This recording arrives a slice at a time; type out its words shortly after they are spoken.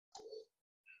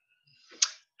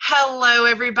Hello,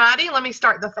 everybody. Let me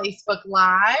start the Facebook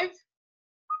Live.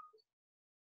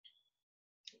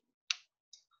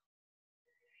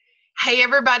 Hey,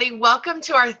 everybody. Welcome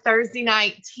to our Thursday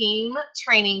night team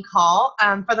training call.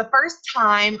 For the first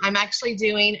time, I'm actually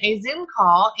doing a Zoom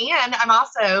call, and I'm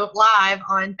also live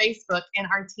on Facebook in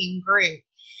our team group.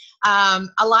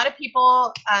 A lot of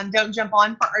people don't jump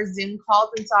on for our Zoom calls,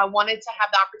 and so I wanted to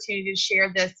have the opportunity to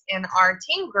share this in our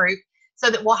team group so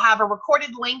that we'll have a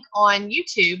recorded link on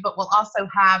YouTube, but we'll also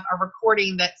have a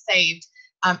recording that's saved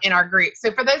in our group.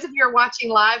 So for those of you who are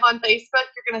watching live on Facebook,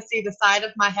 you're going to see the side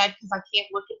of my head because I can't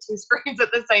look at two screens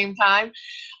at the same time.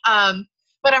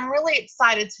 But I'm really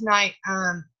excited tonight.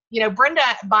 Brenda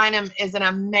Bynum is an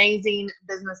amazing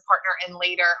business partner and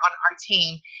leader on our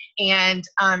team. And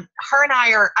her and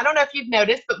I are, I don't know if you've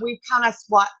noticed, but we've kind of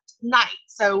swapped nights.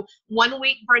 So one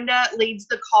week Brenda leads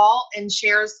the call and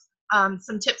shares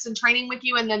some tips and training with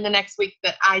you, and then the next week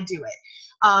that I do it.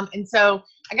 And so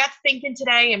I got to thinking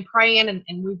today and praying, and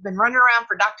we've been running around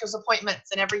for doctor's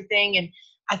appointments and everything. And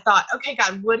I thought, okay,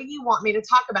 God, what do you want me to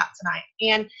talk about tonight?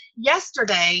 And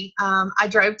yesterday, I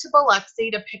drove to Biloxi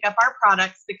to pick up our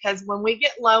products because when we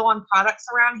get low on products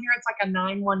around here, it's like a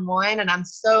 911. And I'm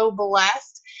so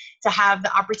blessed to have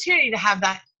the opportunity to have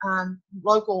that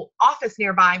local office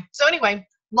nearby. So anyway,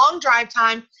 long drive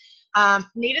time.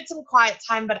 Needed some quiet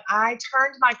time, but I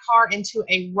turned my car into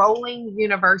a rolling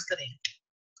university.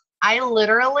 I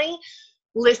literally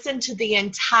listened to the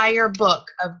entire book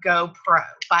of Go Pro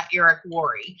by Eric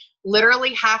Worre.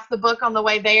 Literally half the book on the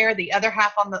way there, the other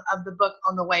half of the book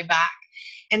on the way back.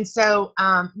 And so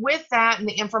with that and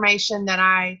the information that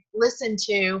I listened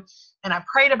to and I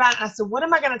prayed about it, I said, what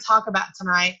am I going to talk about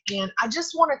tonight? And I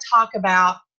just want to talk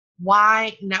about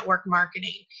why network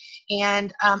marketing.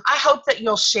 And I hope that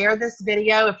you'll share this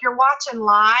video. If you're watching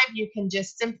live, you can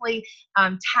just simply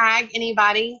tag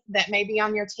anybody that may be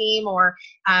on your team, or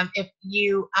if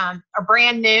you are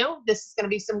brand new, this is going to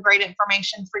be some great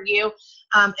information for you.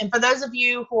 And for those of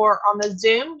you who are on the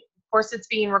Zoom, of course, it's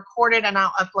being recorded, and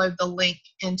I'll upload the link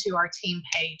into our team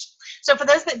page. So for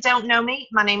those that don't know me,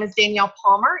 my name is Danielle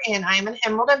Palmer, and I am an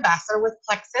Emerald Ambassador with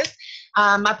Plexus.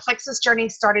 My Plexus journey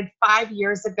started 5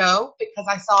 years ago because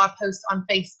I saw a post on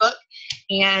Facebook,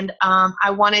 and I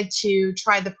wanted to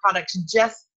try the products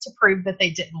just to prove that they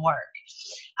didn't work.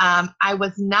 I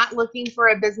was not looking for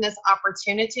a business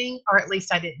opportunity, or at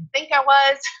least I didn't think I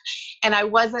was, and I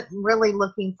wasn't really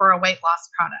looking for a weight loss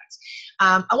product.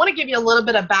 I want to give you a little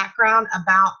bit of background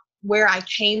about where I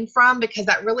came from because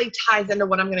that really ties into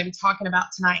what I'm going to be talking about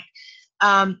tonight.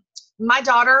 My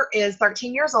daughter is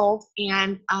 13 years old,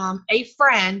 and a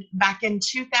friend back in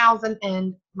 2000,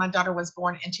 and my daughter was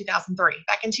born in 2003.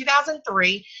 Back in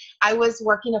 2003, I was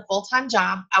working a full-time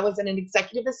job. I was an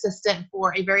executive assistant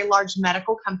for a very large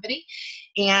medical company,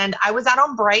 and I was out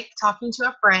on break talking to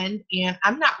a friend, and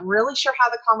I'm not really sure how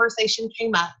the conversation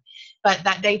came up, but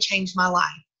that day changed my life.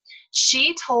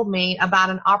 She told me about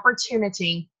an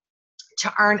opportunity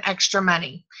to earn extra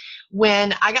money.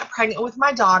 When I got pregnant with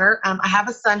my daughter, I have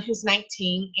a son who's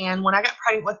 19, and when I got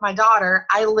pregnant with my daughter,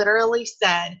 I literally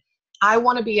said, I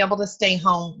want to be able to stay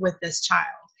home with this child.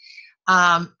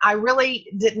 I really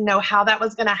didn't know how that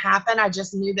was going to happen. I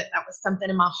just knew that that was something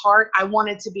in my heart. I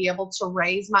wanted to be able to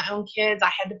raise my own kids.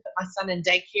 I had to put my son in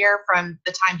daycare from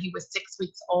the time he was 6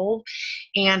 weeks old,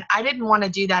 and I didn't want to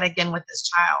do that again with this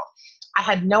child. I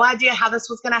had no idea how this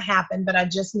was going to happen, but I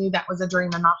just knew that was a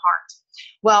dream in my heart.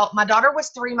 Well, my daughter was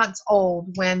 3 months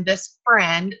old when this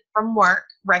friend from work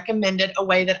recommended a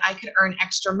way that I could earn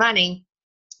extra money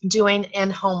doing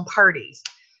in-home parties.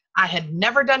 I had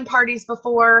never done parties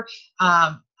before.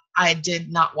 I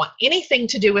did not want anything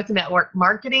to do with network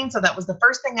marketing. So that was the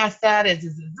first thing I said is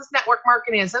this network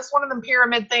marketing? Is this one of them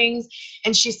pyramid things?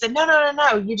 And she said,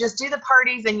 no. You just do the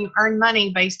parties and you earn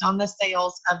money based on the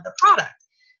sales of the product.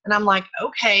 And I'm like,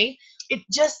 okay. It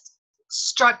just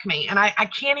struck me. And I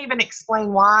can't even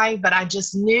explain why, but I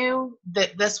just knew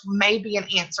that this may be an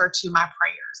answer to my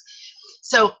prayers.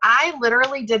 So I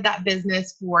literally did that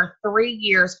business for 3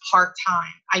 years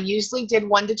part-time. I usually did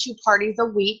 1 to 2 parties a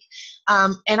week,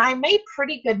 and I made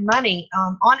pretty good money.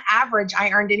 On average, I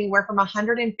earned anywhere from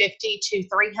 $150 to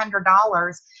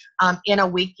 $300 in a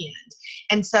weekend.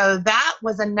 And so that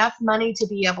was enough money to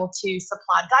be able to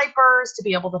supply diapers, to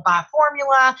be able to buy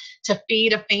formula, to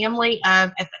feed a family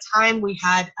of, at the time we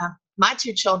had my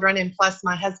 2 children, and plus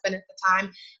my husband at the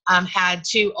time had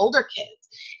 2 older kids.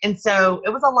 And so it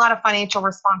was a lot of financial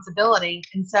responsibility.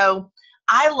 And so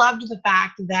I loved the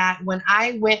fact that when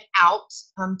I went out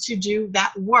to do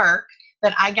that work,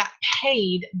 that I got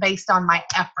paid based on my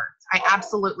efforts. I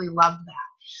absolutely loved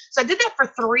that. So I did that for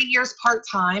 3 years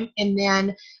part-time. And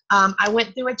then I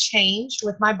went through a change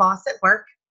with my boss at work.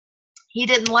 He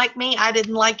didn't like me. I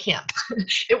didn't like him.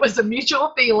 It was a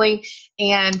mutual feeling.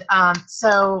 And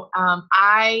so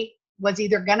I was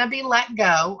either going to be let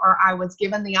go or I was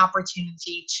given the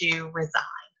opportunity to resign.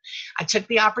 I took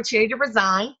the opportunity to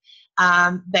resign.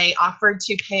 They offered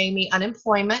to pay me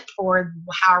unemployment for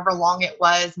however long it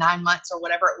was, 9 months or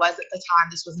whatever it was at the time.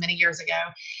 This was many years ago.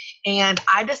 And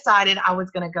I decided I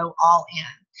was going to go all in.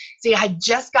 See, I had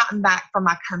just gotten back from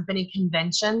my company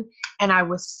convention and I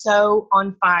was so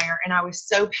on fire and I was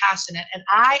so passionate. And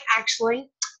I actually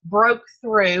broke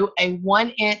through a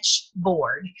 1-inch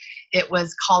board. It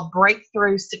was called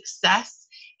Breakthrough Success.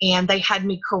 And they had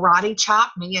me karate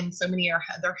chop, me and so many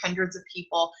other hundreds of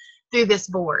people through this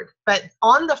board. But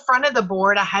on the front of the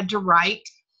board, I had to write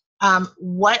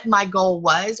what my goal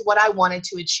was, what I wanted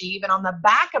to achieve. And on the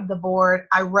back of the board,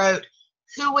 I wrote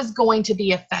who was going to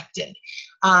be affected,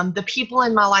 the people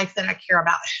in my life that I care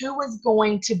about, who was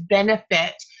going to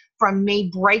benefit from me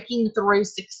breaking through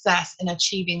success and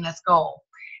achieving this goal.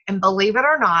 And believe it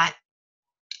or not,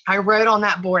 I wrote on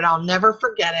that board, I'll never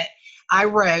forget it, I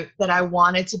wrote that I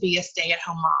wanted to be a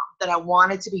stay-at-home mom, that I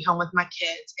wanted to be home with my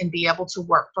kids and be able to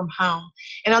work from home.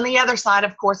 And on the other side,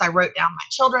 of course, I wrote down my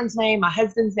children's name, my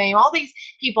husband's name, all these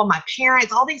people, my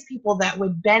parents, all these people that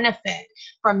would benefit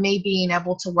from me being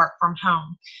able to work from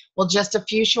home. Well, just a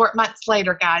few short months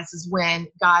later, guys, is when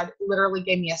God literally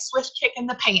gave me a swift kick in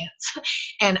the pants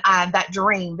and that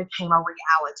dream became a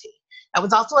reality. That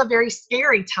was also a very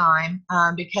scary time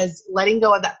because letting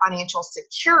go of that financial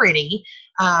security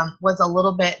was a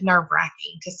little bit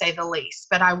nerve-wracking, to say the least.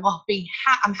 But I will be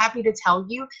I'm happy to tell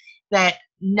you that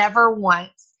never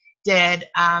once did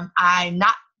I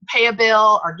not pay a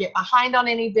bill or get behind on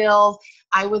any bills.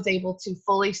 I was able to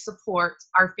fully support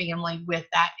our family with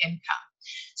that income.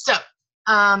 So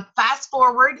fast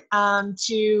forward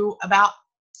to about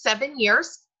 7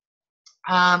 years.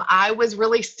 I was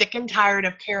really sick and tired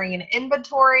of carrying an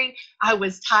inventory. I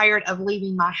was tired of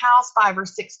leaving my house 5 or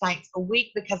 6 nights a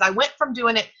week because I went from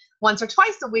doing it once or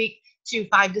twice a week to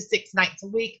 5 to 6 nights a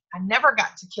week. I never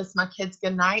got to kiss my kids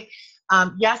goodnight.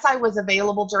 Yes, I was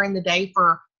available during the day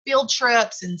for field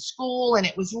trips and school, and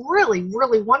it was really,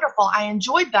 really wonderful. I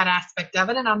enjoyed that aspect of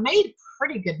it, and I made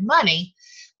pretty good money.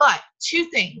 But 2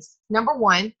 things. Number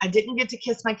 1, I didn't get to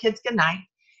kiss my kids goodnight.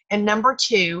 And number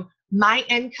 2, my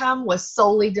income was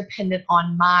solely dependent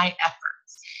on my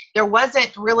efforts. There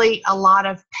wasn't really a lot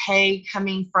of pay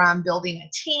coming from building a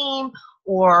team,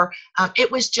 or it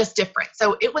was just different.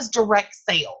 So it was direct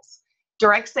sales.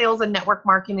 Direct sales and network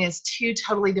marketing is 2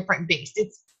 totally different beasts.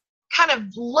 It's kind of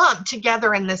lumped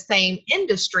together in the same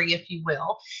industry, if you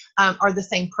will, or the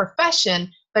same profession,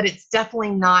 but it's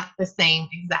definitely not the same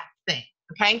exact thing,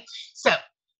 okay? So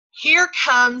here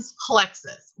comes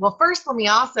Plexus. Well, first, let me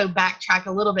also backtrack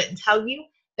a little bit and tell you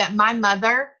that my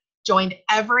mother joined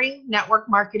every network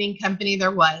marketing company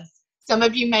there was. Some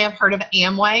of you may have heard of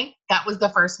Amway. That was the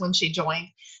first one she joined.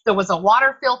 There was a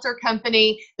water filter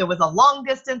company. There was a long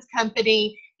distance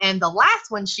company. And the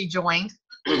last one she joined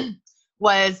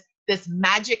was this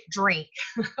magic drink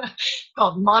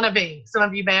called Monavie. Some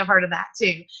of you may have heard of that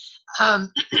too.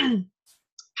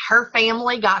 Her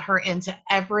family got her into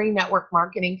every network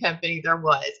marketing company there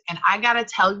was. And I got to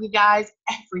tell you guys,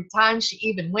 every time she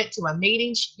even went to a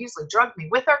meeting, she usually drugged me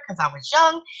with her because I was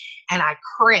young and I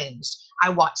cringed. I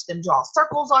watched them draw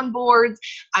circles on boards.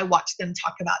 I watched them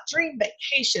talk about dream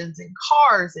vacations and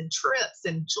cars and trips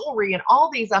and jewelry and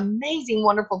all these amazing,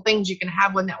 wonderful things you can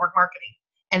have with network marketing.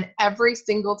 And every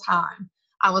single time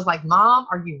I was like, Mom,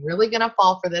 are you really going to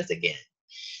fall for this again?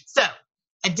 So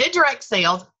I did direct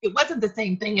sales. It wasn't the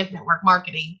same thing as network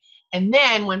marketing. And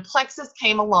then when Plexus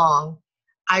came along,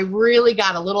 I really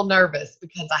got a little nervous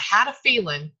because I had a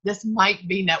feeling this might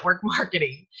be network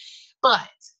marketing. But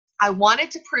I wanted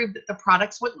to prove that the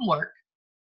products wouldn't work,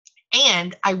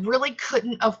 and I really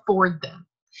couldn't afford them.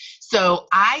 So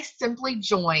I simply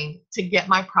joined to get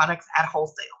my products at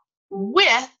wholesale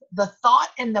with the thought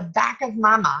in the back of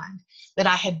my mind that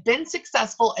I had been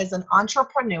successful as an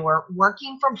entrepreneur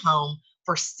working from home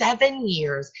for 7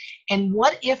 years. And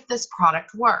what if this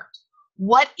product worked?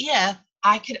 What if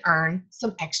I could earn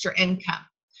some extra income?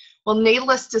 Well,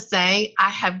 needless to say, I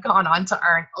have gone on to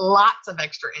earn lots of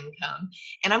extra income.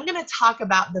 And I'm going to talk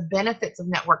about the benefits of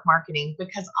network marketing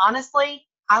because honestly,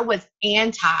 I was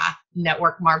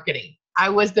anti-network marketing. I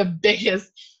was the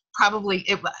biggest,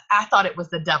 I thought it was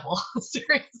the devil,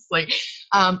 seriously.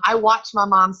 I watched my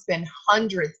mom spend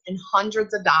hundreds and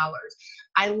hundreds of dollars.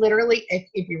 I literally,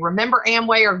 if you remember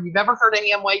Amway or you've ever heard of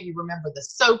Amway, you remember the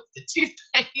soap, the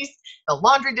toothpaste, the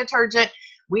laundry detergent.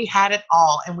 We had it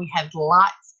all, and we had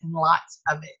lots and lots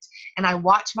of it. And I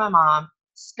watched my mom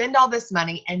spend all this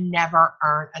money and never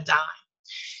earn a dime.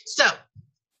 So I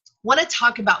want to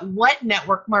talk about what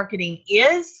network marketing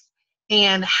is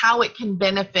and how it can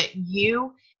benefit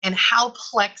you and how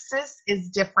Plexus is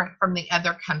different from the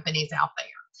other companies out there.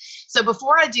 So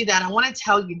before I do that, I want to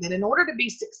tell you that in order to be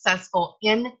successful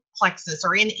in Plexus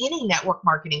or in any network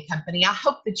marketing company, I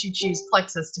hope that you choose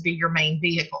Plexus to be your main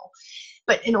vehicle.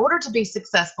 But in order to be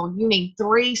successful, you need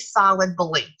 3 solid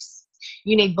beliefs.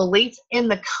 You need belief in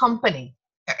the company,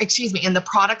 in the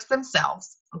products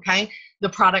themselves, okay?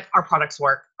 Our products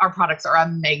work. Our products are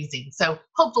amazing. So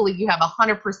hopefully you have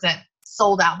 100%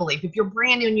 sold out belief. If you're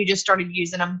brand new and you just started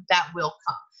using them, that will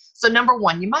come. So number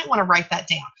 1, you might want to write that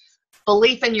down.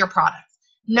 Belief in your products.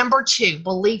 Number 2,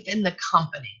 belief in the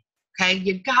company. Okay,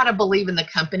 you got to believe in the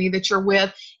company that you're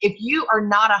with. If you are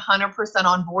not 100%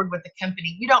 on board with the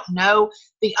company, you don't know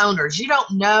the owners. You don't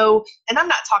know, and I'm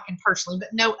not talking personally,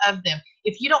 but know of them.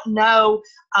 If you don't know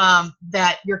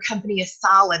that your company is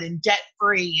solid and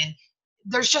debt-free, and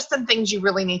there's just some things you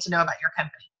really need to know about your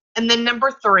company. And then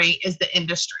number 3 is the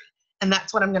industry, and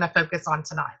that's what I'm going to focus on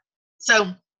tonight.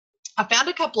 So I found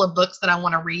a couple of books that I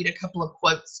want to read, a couple of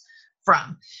quotes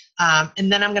from.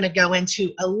 And then I'm going to go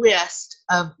into a list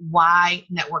of why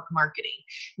network marketing.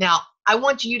 Now, I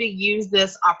want you to use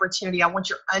this opportunity. I want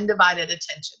your undivided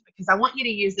attention because I want you to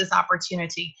use this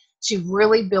opportunity to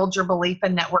really build your belief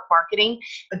in network marketing.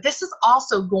 But this is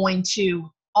also going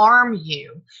to arm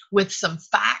you with some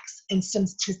facts and some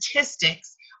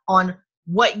statistics on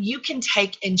what you can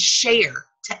take and share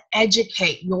to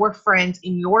educate your friends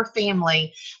in your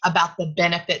family about the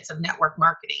benefits of network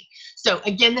marketing. So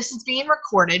again, this is being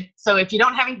recorded. So if you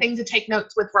don't have anything to take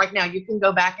notes with right now, you can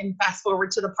go back and fast forward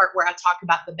to the part where I talk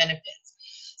about the benefits.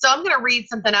 So I'm going to read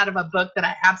something out of a book that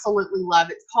I absolutely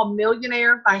love. It's called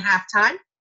Millionaire by Halftime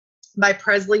by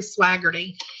Presley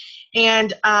Swaggerty.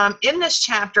 And in this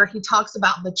chapter, he talks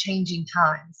about the changing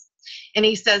times. And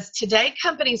he says, today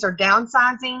companies are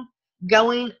downsizing,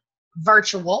 going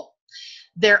virtual.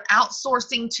 They're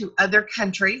outsourcing to other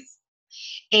countries,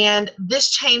 and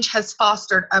this change has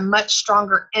fostered a much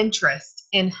stronger interest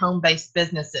in home-based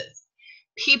businesses.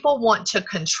 People want to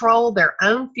control their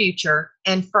own future,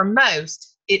 and for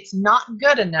most, it's not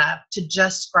good enough to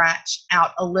just scratch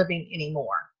out a living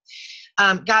anymore.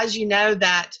 Guys, you know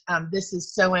that this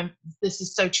is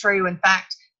so true. In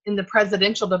fact, in the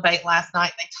presidential debate last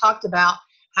night, they talked about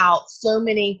how so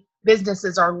many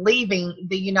businesses are leaving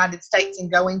the United States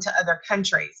and going to other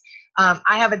countries.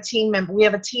 We have a team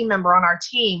member on our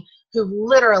team who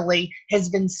literally has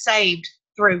been saved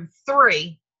through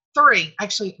three,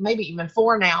 actually maybe even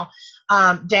 4 now,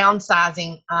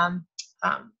 downsizing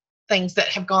things that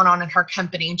have gone on in her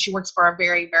company. And she works for a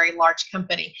very, very large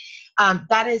company.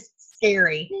 That is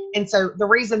scary. And so the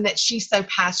reason that she's so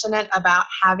passionate about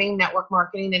having network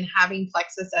marketing and having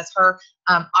Plexus as her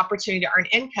opportunity to earn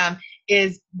income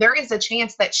is there is a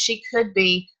chance that she could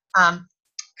be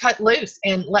cut loose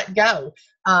and let go.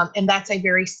 And that's a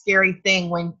very scary thing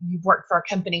when you've worked for a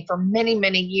company for many,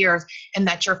 many years and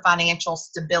that's your financial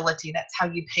stability. That's how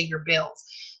you pay your bills.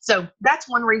 So that's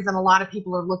one reason a lot of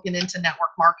people are looking into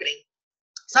network marketing.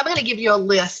 So I'm going to give you a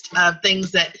list of things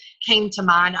that came to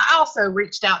mind. I also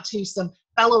reached out to some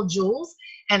fellow Jules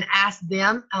and asked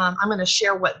them. I'm going to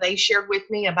share what they shared with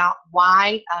me about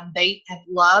why they have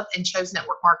loved and chose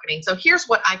network marketing. So here's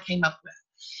what I came up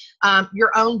with.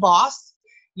 Your own boss.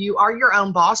 You are your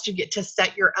own boss. You get to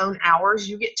set your own hours.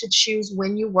 You get to choose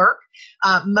when you work.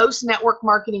 Most network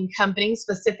marketing companies,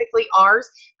 specifically ours,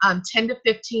 10 to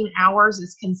 15 hours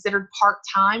is considered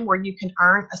part-time, where you can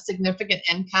earn a significant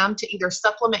income to either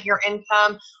supplement your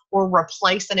income or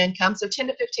replace an income. So 10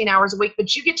 to 15 hours a week,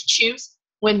 but you get to choose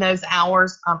when those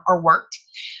hours are worked.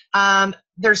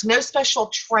 There's no special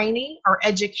training or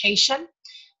education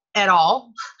at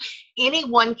all.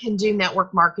 Anyone can do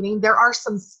network marketing. There are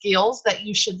some skills that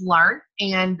you should learn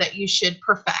and that you should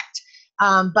perfect.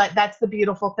 But that's the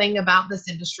beautiful thing about this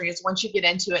industry is once you get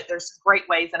into it, there's great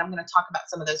ways, and I'm going to talk about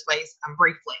some of those ways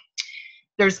briefly.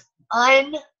 There's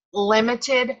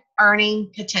unlimited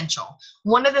earning potential.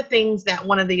 One of the things that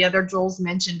one of the other Jules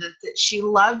mentioned is that she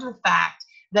loved the fact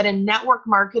that in network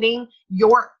marketing,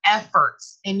 your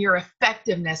efforts and your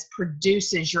effectiveness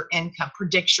predicts your income.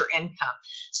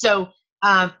 So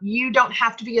you don't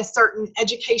have to be a certain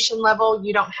education level.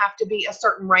 You don't have to be a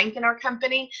certain rank in our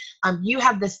company. You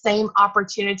have the same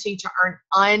opportunity to earn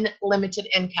unlimited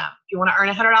income. If you want to earn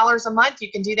 $100 a month,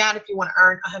 you can do that. If you want to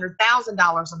earn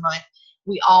 $100,000 a month,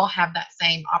 we all have that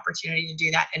same opportunity to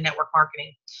do that in network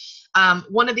marketing.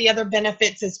 One of the other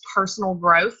benefits is personal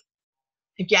growth.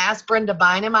 If you ask Brenda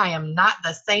Bynum, I am not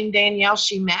the same Danielle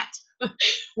she met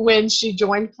when she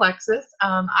joined Plexus.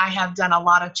 I have done a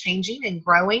lot of changing and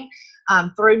growing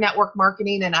through network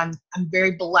marketing, and I'm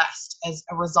very blessed as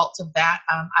a result of that.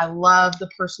 I love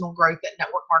the personal growth that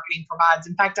network marketing provides.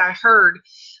 In fact, I heard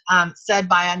said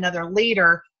by another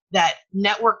leader that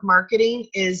network marketing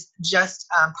is just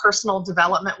personal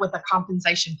development with a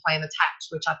compensation plan attached,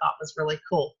 which I thought was really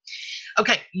cool.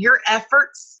 Okay, your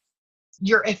efforts,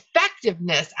 your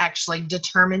effectiveness actually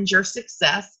determines your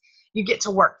success. You get to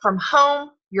work from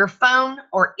home, your phone,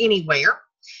 or anywhere.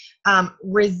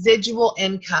 Residual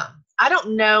income. I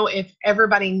don't know if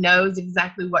everybody knows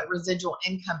exactly what residual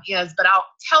income is, but I'll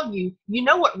tell you, you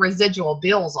know what residual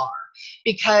bills are,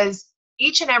 because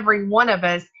each and every one of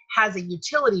us has a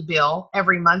utility bill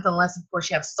every month, unless of course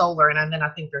you have solar, and then I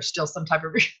think there's still some type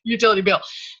of utility bill.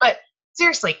 But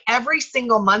seriously, every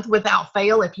single month without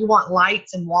fail, if you want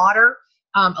lights and water,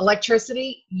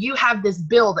 electricity, you have this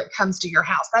bill that comes to your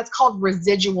house. That's called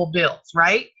residual bills,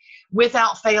 right?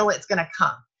 Without fail, it's going to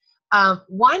come.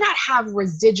 Why not have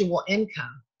residual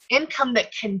income? Income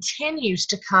that continues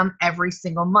to come every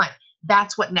single month.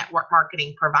 That's what network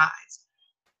marketing provides.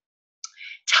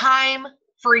 Time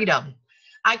freedom.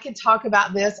 I could talk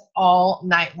about this all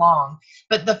night long,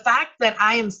 but the fact that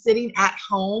I am sitting at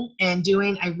home and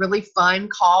doing a really fun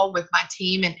call with my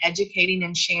team and educating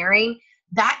and sharing,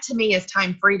 that to me is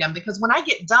time freedom, because when I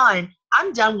get done,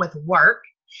 I'm done with work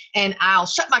and I'll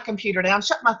shut my computer down,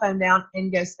 shut my phone down,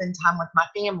 and go spend time with my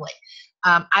family.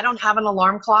 I don't have an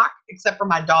alarm clock except for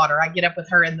my daughter. I get up with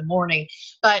her in the morning.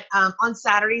 But on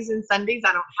Saturdays and Sundays,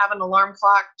 I don't have an alarm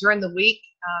clock. During the week,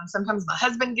 sometimes my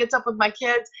husband gets up with my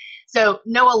kids. So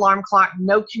no alarm clock,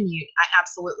 no commute. I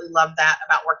absolutely love that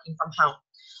about working from home.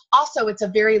 Also, it's a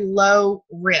very low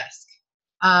risk.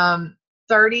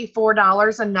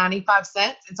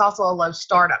 $34.95. It's also a low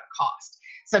startup cost.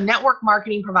 So network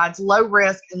marketing provides low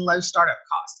risk and low startup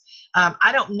cost.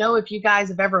 I don't know if you guys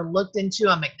have ever looked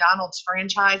into a McDonald's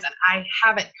franchise, and I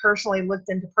haven't personally looked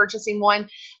into purchasing one,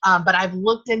 but I've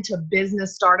looked into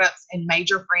business startups and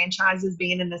major franchises.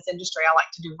 Being in this industry, I like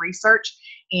to do research,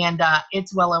 and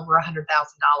it's well over $100,000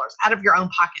 out of your own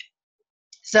pocket.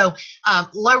 So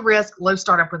low risk, low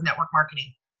startup with network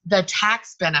marketing. The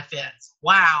tax benefits.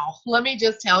 Wow. Let me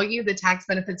just tell you, the tax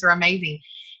benefits are amazing.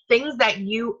 Things that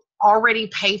you already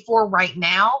pay for right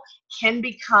now can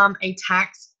become a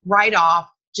tax write-off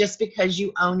just because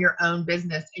you own your own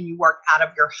business and you work out of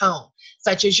your home,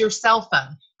 such as your cell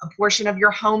phone, a portion of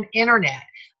your home internet.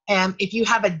 If you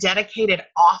have a dedicated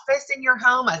office in your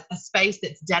home, a space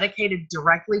that's dedicated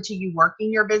directly to you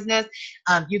working your business,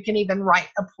 you can even write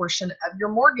a portion of your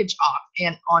mortgage off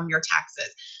and on your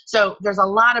taxes. So there's a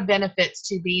lot of benefits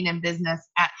to being in business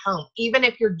at home, even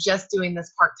if you're just doing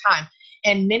this part-time.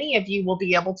 And many of you will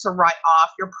be able to write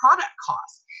off your product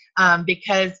costs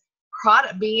because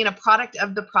being a product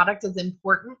of the product is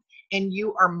important, and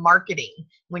you are marketing.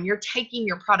 When you're taking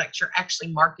your products, you're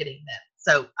actually marketing them.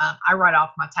 So I write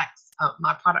off my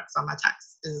products on my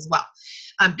taxes as well.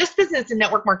 This business and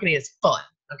network marketing is fun,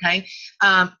 okay?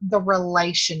 The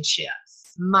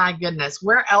relationships. My goodness,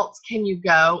 where else can you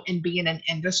go and be in an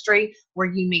industry where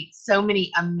you meet so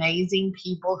many amazing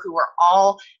people who are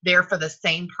all there for the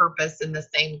same purpose and the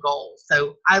same goal?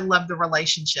 So I love the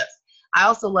relationships. I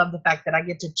also love the fact that I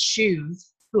get to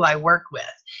choose who I work with.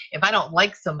 If I don't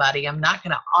like somebody, I'm not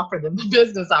going to offer them a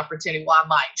business opportunity. Well, I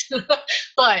might,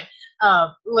 but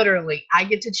literally, I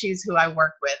get to choose who I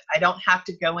work with. I don't have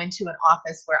to go into an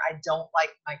office where I don't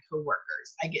like my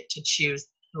coworkers. I get to choose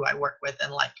who I work with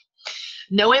and like.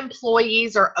 No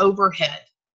employees or overhead.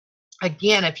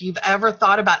 Again, if you've ever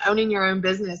thought about owning your own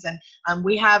business, and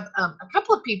we have a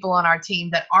couple of people on our team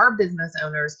that are business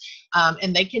owners,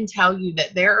 and they can tell you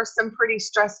that there are some pretty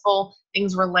stressful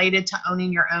things related to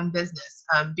owning your own business.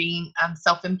 Being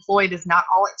self-employed is not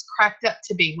all it's cracked up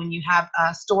to be when you have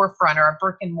a storefront or a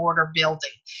brick and mortar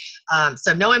building.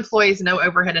 So no employees, no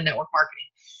overhead, and network marketing.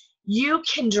 You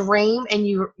can dream, and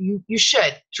you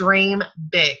should dream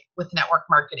big with network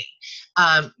marketing.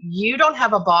 You don't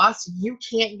have a boss. You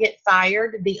can't get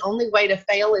fired. The only way to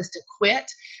fail is to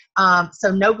quit.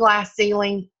 So no glass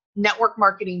ceiling. Network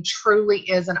marketing truly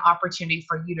is an opportunity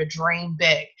for you to dream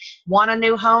big. Want a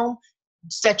new home?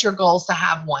 Set your goals to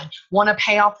have one. Want to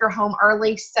pay off your home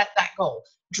early? Set that goal.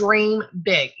 Dream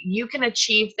big. You can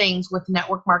achieve things with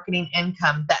network marketing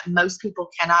income that most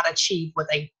people cannot achieve with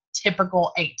a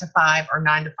typical 8 to 5 or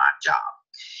 9 to 5 job.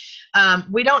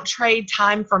 We don't trade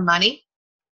time for money.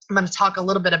 I'm going to talk a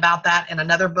little bit about that in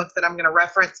another book that I'm going to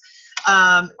reference.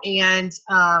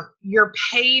 you're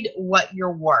paid what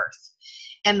you're worth.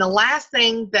 And the last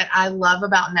thing that I love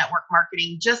about network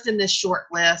marketing, just in this short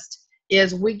list,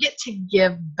 is we get to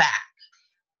give back.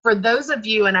 For those of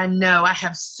you, and I know I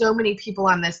have so many people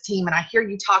on this team, and I hear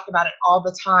you talk about it all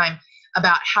the time,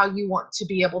 about how you want to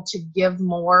be able to give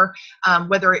more,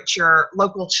 whether it's your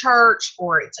local church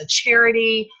or it's a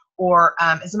charity, or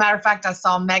as a matter of fact, I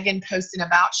saw Megan posting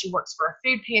about, she works for a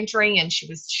food pantry, and she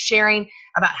was sharing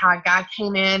about how a guy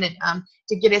came in and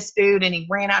to get his food and he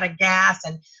ran out of gas,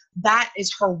 and that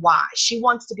is her why. She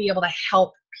wants to be able to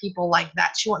help people like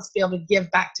that. She wants to be able to give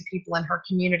back to people in her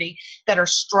community that are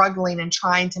struggling and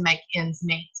trying to make ends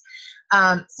meet.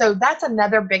 So that's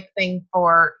another big thing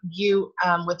for you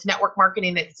with network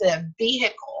marketing. It's a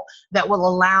vehicle that will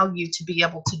allow you to be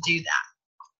able to do that.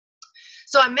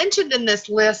 So I mentioned in this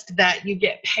list that you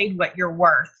get paid what you're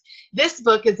worth. This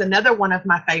book is another one of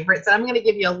my favorites, and I'm going to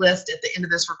give you a list at the end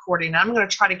of this recording. I'm going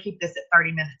to try to keep this at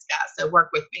 30 minutes, guys, so work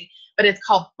with me. But it's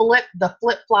called The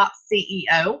Flip-Flop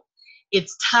CEO.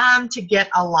 It's time to get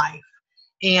a life.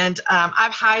 And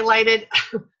I've highlighted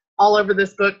all over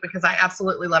this book because I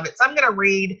absolutely love it. So I'm going to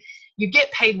read, you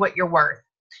get paid what you're worth.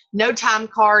 No time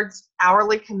cards,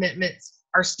 hourly commitments,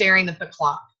 or staring at the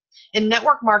clock. In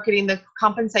network marketing, the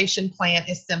compensation plan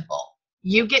is simple.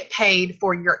 You get paid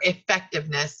for your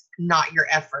effectiveness, not your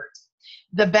effort.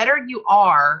 The better you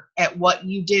are at what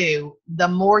you do, the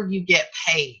more you get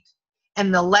paid,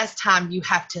 and the less time you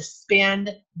have to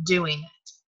spend doing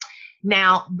it.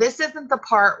 Now, this isn't the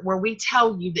part where we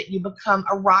tell you that you become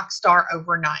a rock star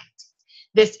overnight.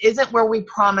 This isn't where we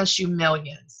promise you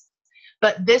millions.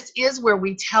 But this is where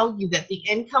we tell you that the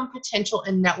income potential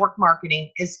in network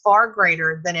marketing is far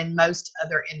greater than in most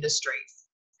other industries.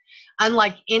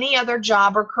 Unlike any other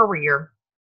job or career,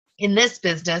 in this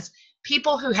business,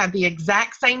 people who have the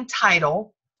exact same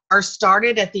title or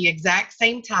started at the exact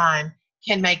same time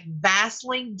can make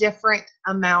vastly different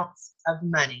amounts of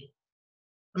money.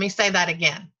 Let me say that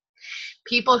again.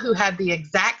 People who have the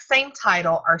exact same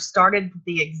title or started at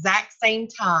the exact same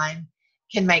time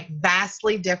can make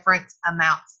vastly different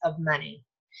amounts of money.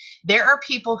 There are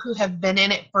people who have been in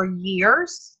it for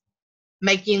years,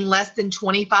 making less than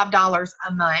 $25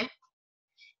 a month,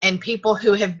 and people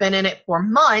who have been in it for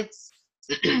months,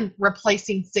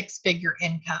 replacing six-figure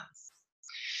incomes.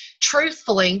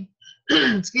 Truthfully,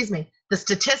 excuse me, the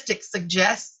statistics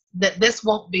suggest that this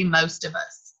won't be most of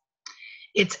us.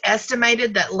 It's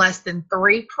estimated that less than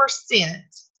 3%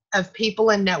 of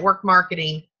people in network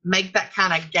marketing make that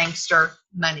kind of gangster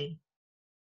money.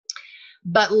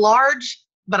 But a large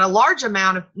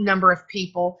number of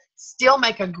people still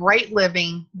make a great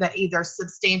living that either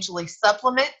substantially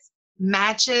supplements,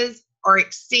 matches, or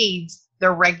exceeds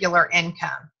their regular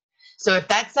income. So if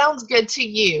that sounds good to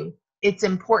you, it's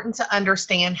important to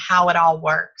understand how it all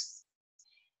works.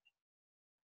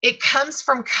 It comes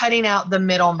from cutting out the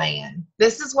middleman.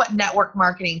 This is what network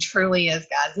marketing truly is,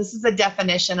 guys. This is a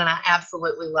definition, and I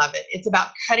absolutely love it. It's about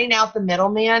cutting out the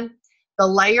middleman, the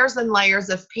layers and layers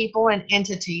of people and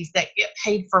entities that get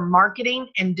paid for marketing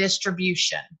and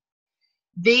distribution.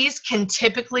 These can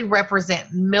typically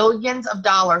represent millions of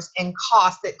dollars in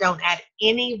costs that don't add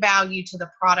any value to the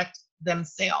product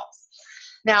themselves.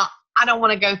 Now, I don't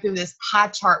want to go through this pie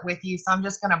chart with you, so I'm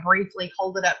just going to briefly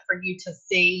hold it up for you to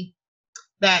see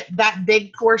that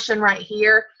big portion right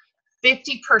here.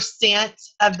 50%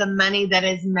 of the money that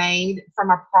is made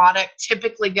from a product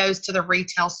typically goes to the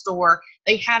retail store.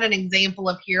 They had an example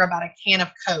up here about a can of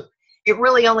Coke. It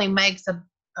really only makes it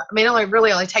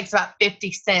only takes about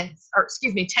 50 cents, or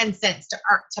excuse me, 10 cents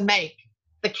to make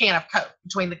the can of Coke,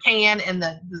 between the can and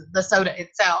the soda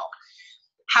itself.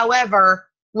 However,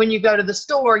 when you go to the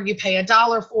store, you pay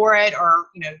 $1 for it, or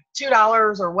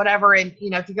 $2 or whatever, and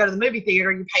if you go to the movie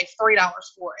theater, you pay $3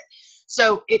 for it.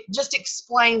 So it just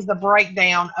explains the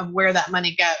breakdown of where that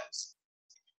money goes.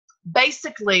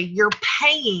 Basically, you're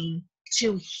paying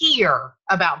to hear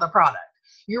about the product.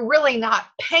 You're really not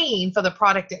paying for the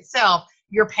product itself.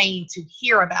 You're paying to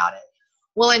hear about it.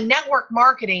 Well, in network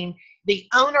marketing, the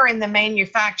owner and the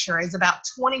manufacturer is about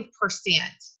 20%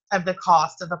 of the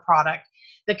cost of the product.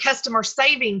 The customer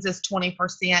savings is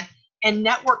 20%, and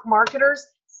network marketers,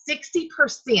 60%,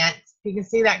 you can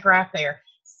see that graph there,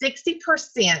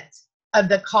 60% of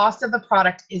the cost of the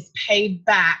product is paid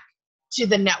back to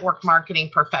the network marketing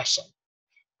profession.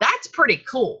 That's pretty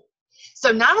cool.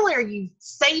 So not only are you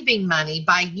saving money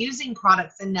by using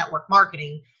products in network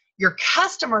marketing, your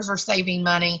customers are saving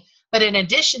money, but in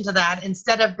addition to that,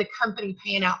 instead of the company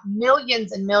paying out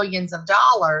millions and millions of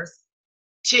dollars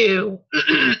to,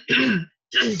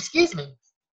 excuse me,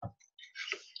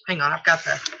 hang on, I've got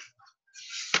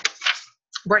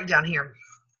breakdown here.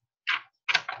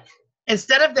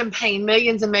 Instead of them paying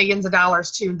millions and millions of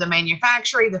dollars to the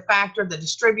manufacturer, the factor, the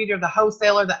distributor, the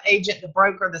wholesaler, the agent, the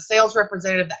broker, the sales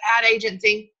representative, the ad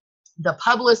agency, the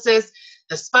publicist,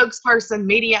 the spokesperson,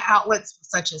 media outlets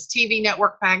such as TV,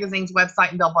 network, magazines, website,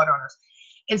 and billboard owners.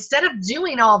 Instead of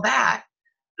doing all that,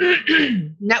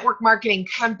 network marketing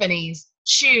companies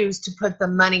choose to put the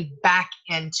money back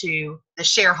into the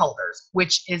shareholders,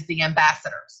 which is the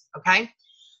ambassadors, okay?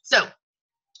 So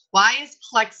why is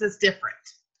Plexus different?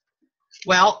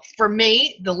 Well, for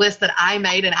me, the list that I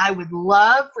made, and I would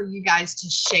love for you guys to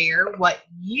share what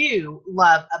you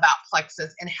love about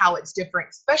Plexus and how it's different,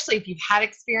 especially if you've had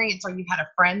experience or you've had a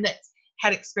friend that's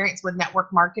had experience with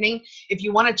network marketing. If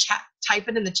you want to type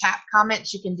it in the chat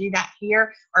comments, you can do that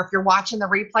here. Or if you're watching the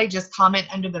replay, just comment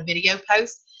under the video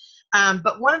post.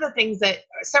 But one of the things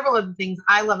several of the things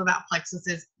I love about Plexus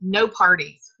is no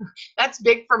parties. That's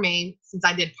big for me since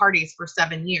I did parties for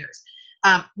 7 years.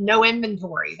 No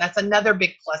inventory. That's another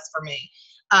big plus for me.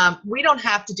 We don't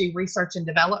have to do research and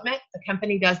development. The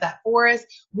company does that for us.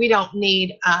 We don't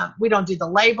do the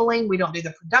labeling. We don't do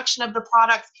the production of the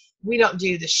products. We don't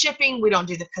do the shipping. We don't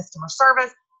do the customer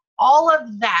service. All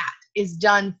of that is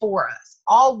done for us.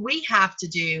 All we have to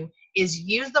do is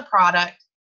use the product,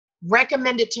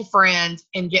 recommend it to friends,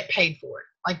 and get paid for it.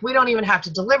 Like, we don't even have to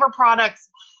deliver products.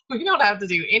 We don't have to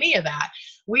do any of that.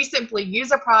 We simply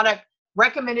use a product,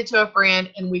 recommend it to a friend,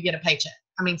 and we get a paycheck.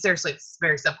 I mean, seriously, it's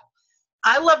very simple.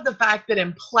 I love the fact that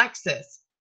in Plexus,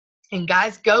 and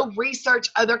guys, go research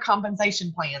other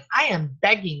compensation plans. I am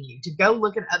begging you to go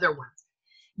look at other ones.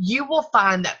 You will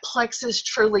find that Plexus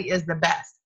truly is the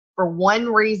best for one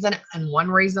reason and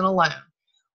one reason alone.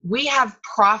 We have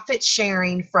profit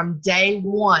sharing from day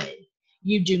one.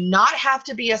 You do not have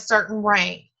to be a certain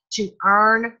rank to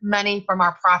earn money from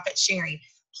our profit sharing.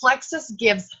 Plexus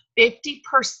gives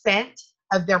 50%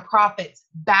 of their profits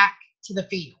back to the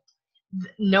field.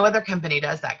 No other company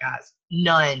does that, guys.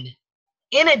 None.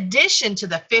 In addition to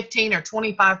the 15 or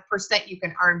 25% you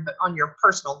can earn on your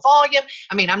personal volume.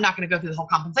 I mean, I'm not going to go through the whole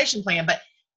compensation plan, but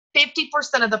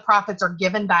 50% of the profits are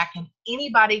given back, and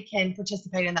anybody can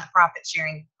participate in that profit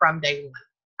sharing from day one.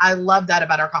 I love that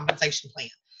about our compensation plan.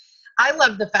 I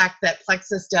love the fact that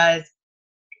Plexus does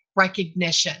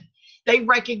recognition. They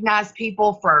recognize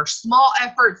people for small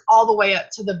efforts all the way up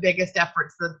to the biggest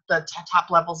efforts, the top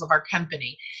levels of our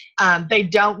company. They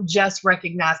don't just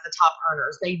recognize the top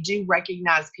earners. They do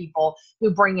recognize people who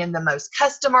bring in the most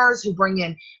customers, who bring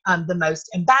in the most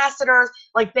ambassadors.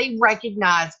 Like, they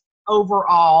recognize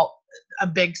overall a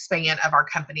big span of our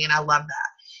company, and I love that.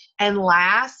 And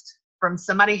last, from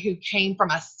somebody who came from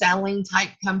a selling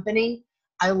type company,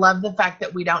 I love the fact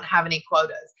that we don't have any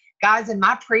quotas. Guys, in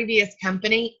my previous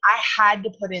company, I had to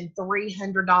put in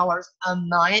 $300 a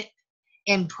month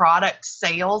in product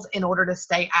sales in order to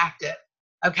stay active,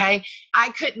 okay? I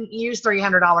couldn't use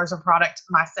 $300 of product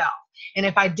myself. And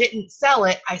if I didn't sell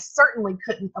it, I certainly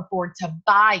couldn't afford to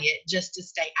buy it just to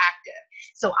stay active.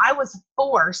 So I was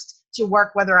forced to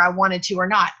work whether I wanted to or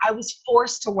not. I was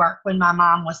forced to work when my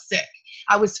mom was sick.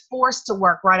 I was forced to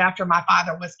work right after my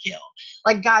father was killed.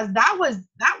 Like, guys,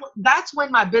 that's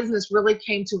when my business really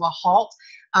came to a halt.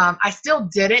 I still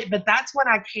did it, but that's when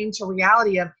I came to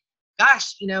reality of,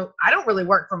 gosh, I don't really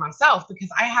work for myself because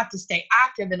I have to stay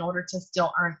active in order to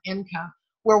still earn income.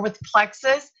 Where with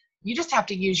Plexus, you just have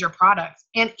to use your products.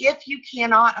 And if you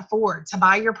cannot afford to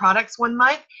buy your products one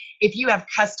month, if you have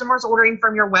customers ordering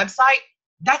from your website,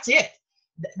 that's it.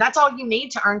 That's all you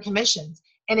need to earn commissions.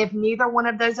 And if neither one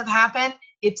of those have happened,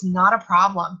 it's not a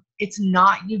problem. It's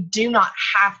not. You do not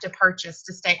have to purchase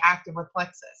to stay active with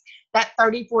Plexus. That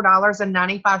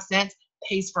 $34.95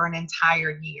 pays for an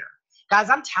entire year. Guys,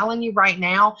 I'm telling you right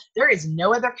now, there is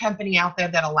no other company out there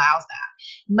that allows that.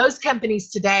 Most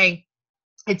companies today,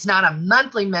 it's not a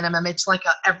monthly minimum. It's like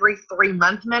a every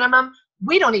 3-month minimum.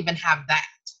 We don't even have that,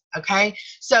 okay?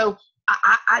 So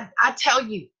I tell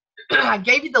you, I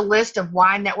gave you the list of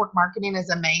why network marketing is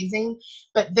amazing,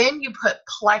 but then you put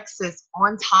Plexus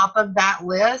on top of that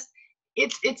list.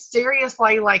 It's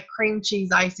seriously like cream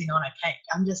cheese icing on a cake.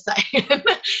 I'm just saying.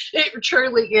 It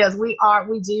truly is. We are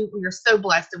so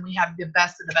blessed, and we have the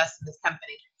best of the best in this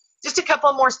company. Just a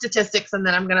couple more statistics, and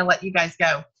then I'm going to let you guys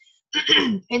go.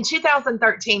 In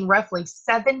 2013, roughly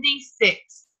 76%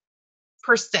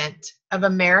 of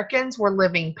Americans were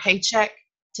living paycheck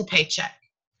to paycheck.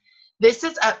 This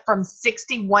is up from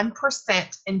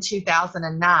 61% in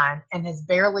 2009 and has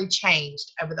barely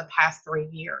changed over the past 3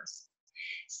 years.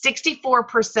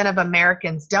 64% of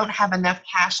Americans don't have enough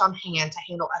cash on hand to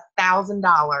handle a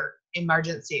 $1,000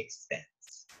 emergency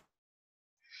expense,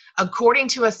 according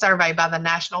to a survey by the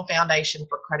National Foundation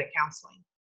for Credit Counseling.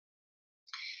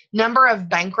 Number of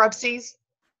bankruptcies,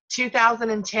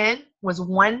 2010 was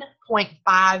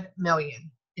 1.5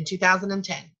 million in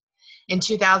 2010. In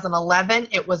 2011,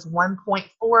 it was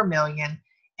 1.4 million.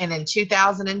 And in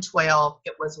 2012,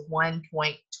 it was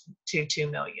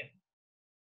 1.22 million.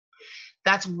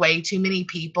 That's way too many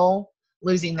people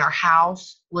losing their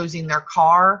house, losing their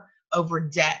car over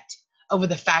debt, over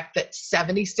the fact that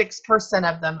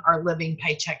 76% of them are living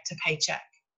paycheck to paycheck.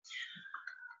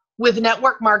 With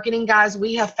network marketing, guys,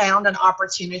 we have found an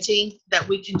opportunity that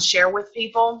we can share with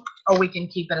people, or we can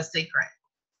keep it a secret.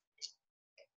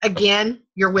 Again,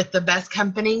 you're with the best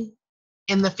company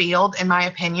in the field, in my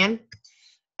opinion.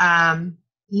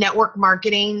 Network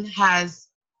marketing has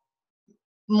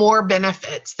more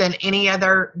benefits than any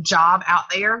other job out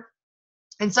there.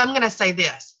 And so I'm going to say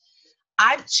this.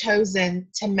 I've chosen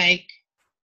to make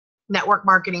network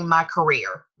marketing my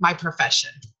career, my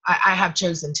profession. I have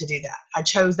chosen to do that. I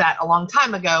chose that a long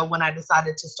time ago when I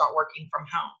decided to start working from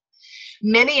home.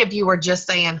 Many of you are just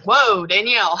saying, whoa,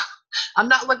 Danielle, I'm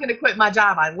not looking to quit my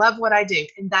job. I love what I do.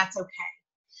 And that's okay.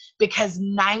 Because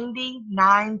 99%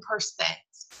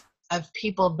 of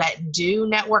people that do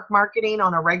network marketing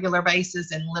on a regular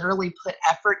basis and literally put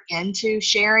effort into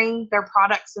sharing their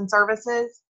products and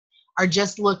services are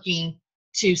just looking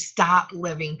to stop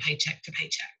living paycheck to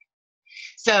paycheck.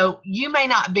 So you may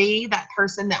not be that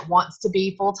person that wants to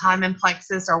be full-time in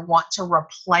Plexus or want to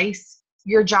replace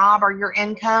your job or your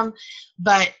income,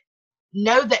 but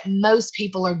know that most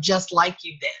people are just like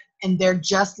you then, and they're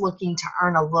just looking to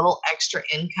earn a little extra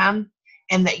income,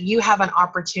 and that you have an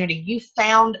opportunity. You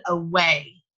found a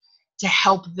way to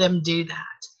help them do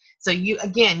that. So you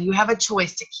have a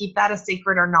choice to keep that a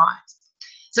secret or not.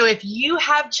 So if you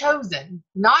have chosen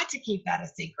not to keep that a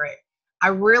secret, I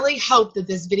really hope that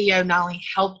this video not only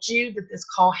helped you, that this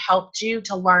call helped you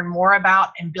to learn more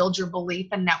about and build your belief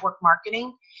in network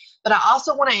marketing, but I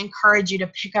also want to encourage you to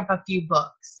pick up a few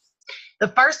books. The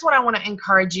first one I want to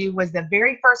encourage you was the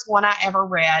very first one I ever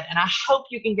read, and I hope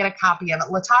you can get a copy of it.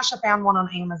 Latasha found one on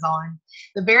Amazon.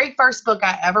 The very first book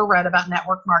I ever read about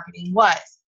network marketing was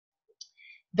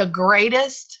The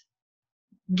Greatest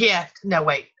Gift. No,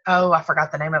 wait. Oh, I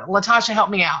forgot the name of it. Latasha,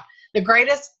 help me out. The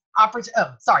Greatest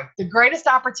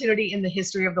Opportunity in the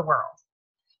History of the World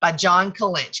by John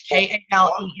Kalinch.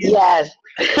 K-A-L-E-N. Yes.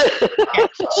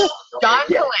 John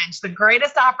Kalinch, The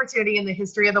Greatest Opportunity in the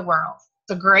History of the World.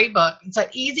 It's a great book. It's an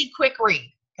easy, quick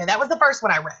read. Okay, that was the first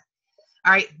one I read.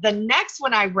 All right, the next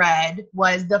one I read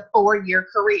was The 4-Year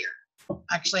Career. I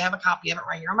actually have a copy of it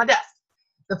right here on my desk.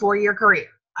 The 4-Year Career.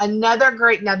 Another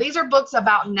great, now these are books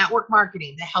about network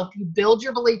marketing to help you build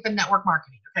your belief in network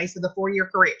marketing. Okay, so The 4-Year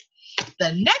Career.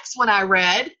 The next one I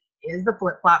read is The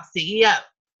Flip-Flop CEO.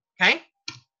 Okay.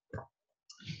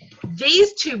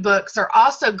 These two books are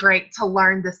also great to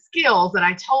learn the skills that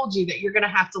I told you that you're going to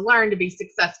have to learn to be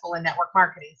successful in network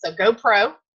marketing. So Go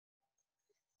Pro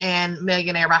and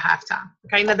Millionaire by Halftime.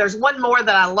 Okay, now there's one more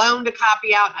that I loaned a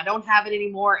copy out. I don't have it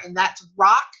anymore, and that's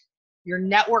Rock Your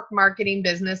Network Marketing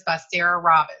Business by Sarah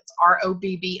Robbins,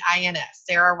 R-O-B-B-I-N-S,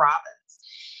 Sarah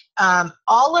Robbins.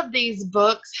 All of these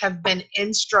books have been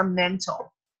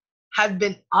instrumental, have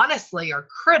been honestly or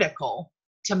critical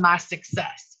to my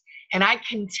success. And I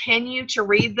continue to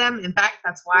read them. In fact,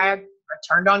 that's why I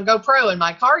turned on GoPro in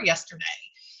my car yesterday.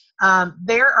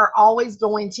 There are always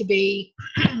going to be,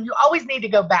 you always need to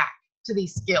go back to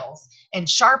these skills and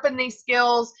sharpen these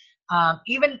skills.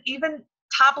 Even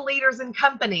top leaders in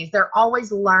companies, they're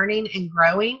always learning and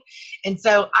growing. And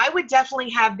so I would definitely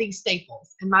have these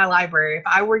staples in my library if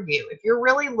I were you. If you're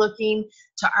really looking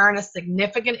to earn a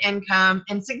significant income,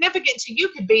 and significant to you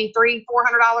could be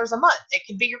 $300-400 a month. It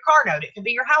could be your car note. It could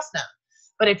be your house note.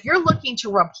 But if you're looking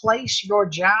to replace your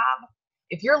job,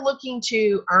 if you're looking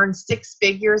to earn 6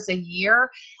 figures a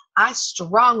year, I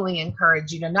strongly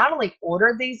encourage you to not only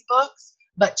order these books,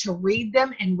 but to read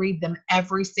them and read them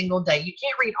every single day. You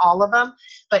can't read all of them,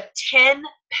 but 10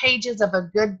 pages of a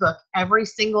good book every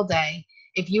single day.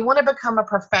 If you want to become a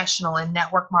professional in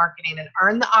network marketing and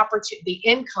earn the opportunity, the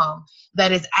income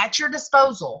that is at your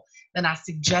disposal, then I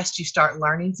suggest you start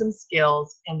learning some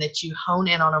skills and that you hone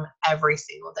in on them every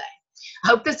single day. I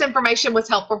hope this information was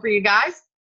helpful for you guys.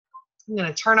 I'm going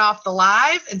to turn off the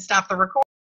live and stop the recording.